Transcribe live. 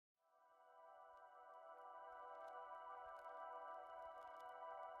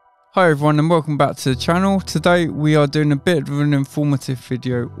Hi everyone and welcome back to the channel. Today we are doing a bit of an informative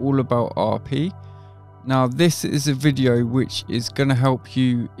video all about RP. Now this is a video which is going to help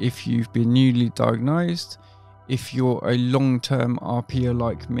you if you've been newly diagnosed, if you're a long-term RPer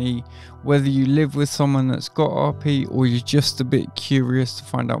like me, whether you live with someone that's got RP or you're just a bit curious to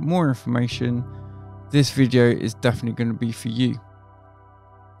find out more information. This video is definitely going to be for you.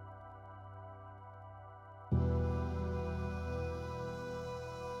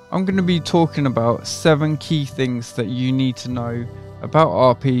 I'm going to be talking about 7 key things that you need to know about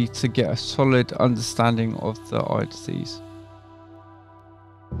RP to get a solid understanding of the eye disease.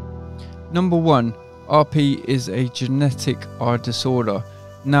 Number 1, RP is a genetic eye disorder.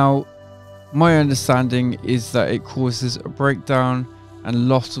 Now, my understanding is that it causes a breakdown and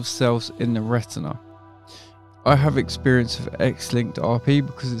loss of cells in the retina. I have experience of X-linked RP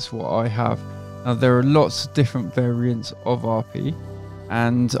because it's what I have. Now, there are lots of different variants of RP.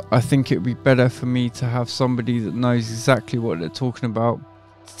 And I think it would be better for me to have somebody that knows exactly what they're talking about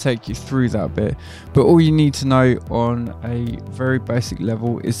to take you through that bit. But all you need to know on a very basic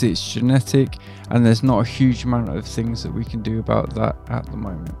level is it's genetic, and there's not a huge amount of things that we can do about that at the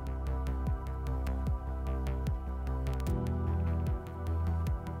moment.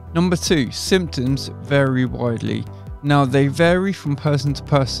 Number 2, symptoms vary widely. Now they vary from person to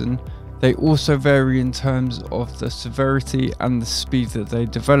person. They also vary in terms of the severity and the speed that they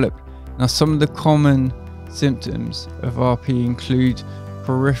develop. Now, some of the common symptoms of RP include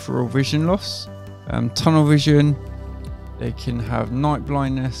peripheral vision loss, tunnel vision, they can have night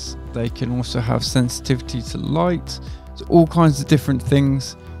blindness, they can also have sensitivity to light, so all kinds of different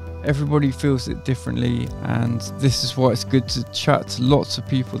things. Everybody feels it differently, and this is why it's good to chat to lots of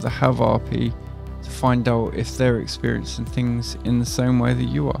people that have RP to find out if they're experiencing things in the same way that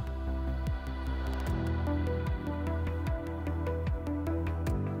you are.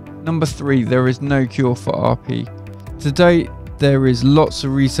 Number 3, there is no cure for RP. To date, there is lots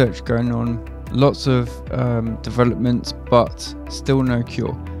of research going on, lots of developments, but still no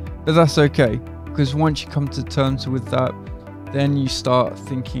cure. But that's okay, because once you come to terms with that, then you start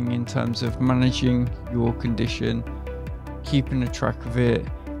thinking in terms of managing your condition, keeping a track of it,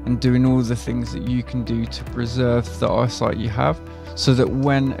 and doing all the things that you can do to preserve the eyesight you have, so that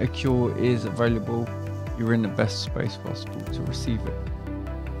when a cure is available, you're in the best space possible to receive it.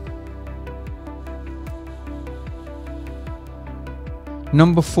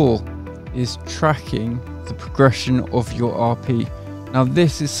 Number 4 is tracking the progression of your RP. Now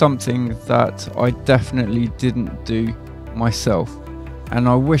this is something that I definitely didn't do myself, and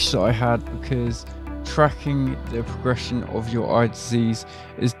I wish that I had, because tracking the progression of your eye disease,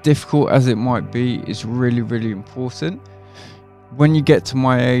 as difficult as it might be, is really important. When you get to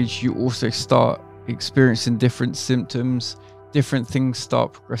my age, you also start experiencing different symptoms, different things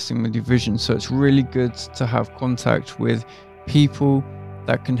start progressing with your vision, so it's really good to have contact with people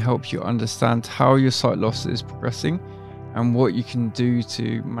that can help you understand how your sight loss is progressing and what you can do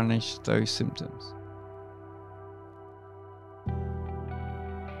to manage those symptoms.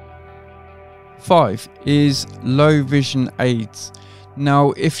 5 is low vision aids.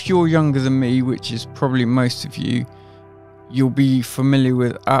 Now, if you're younger than me, which is probably most of you, you'll be familiar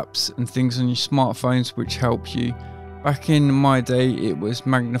with apps and things on your smartphones which help you. Back in my day, it was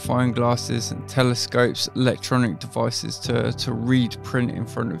magnifying glasses and telescopes, electronic devices to read print in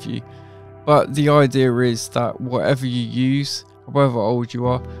front of you. But the idea is that whatever you use, however old you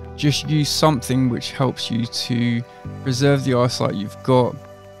are, just use something which helps you to preserve the eyesight you've got.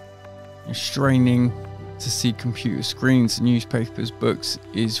 Straining to see computer screens, newspapers, books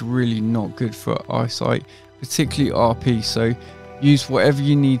is really not good for eyesight, particularly RP, so use whatever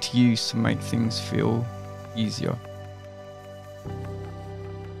you need to use to make things feel easier.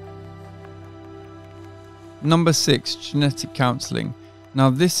 Number 6, genetic counselling. Now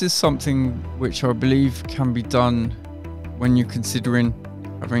this is something which I believe can be done when you're considering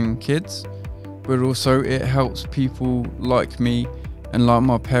having kids, but also it helps people like me and like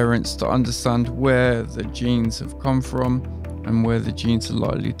my parents to understand where the genes have come from and where the genes are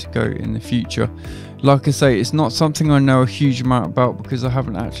likely to go in the future. Like I say, it's not something I know a huge amount about because I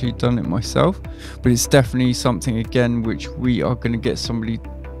haven't actually done it myself, but it's definitely something, again, which we are going to get somebody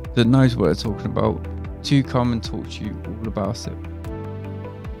that knows what they're talking about to come and talk to you all about it.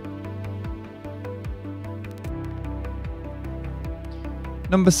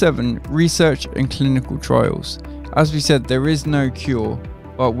 Number 7, research and clinical trials. As we said, there is no cure,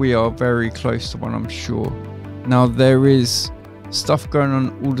 but we are very close to one, I'm sure. Now, there is stuff going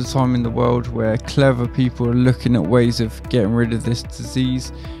on all the time in the world where clever people are looking at ways of getting rid of this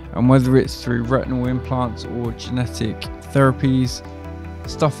disease, and whether it's through retinal implants or genetic therapies,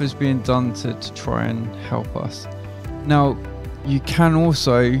 stuff is being done to try and help us. Now, you can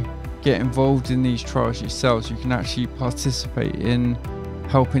also get involved in these trials yourselves. You can actually participate in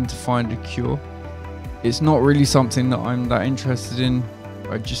helping to find a cure. It's not really something that I'm that interested in.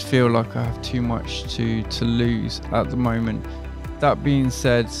 I just feel like I have too much to lose at the moment. That being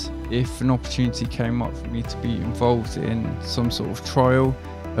said, if an opportunity came up for me to be involved in some sort of trial,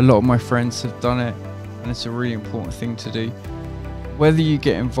 a lot of my friends have done it, and it's a really important thing to do. Whether you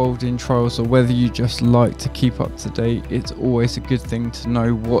get involved in trials or whether you just like to keep up to date, it's always a good thing to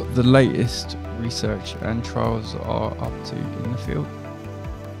know what the latest research and trials are up to in the field.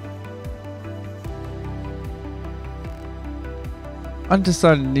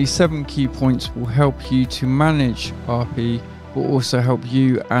 Understanding these 7 key points will help you to manage RP, will also help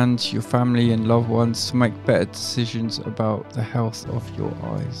you and your family and loved ones to make better decisions about the health of your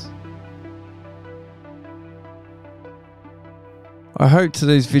eyes. I hope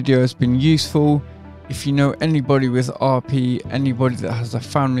today's video has been useful. If you know anybody with RP, anybody that has a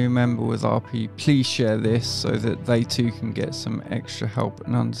family member with RP, please share this so that they too can get some extra help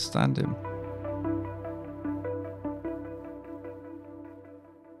and understanding.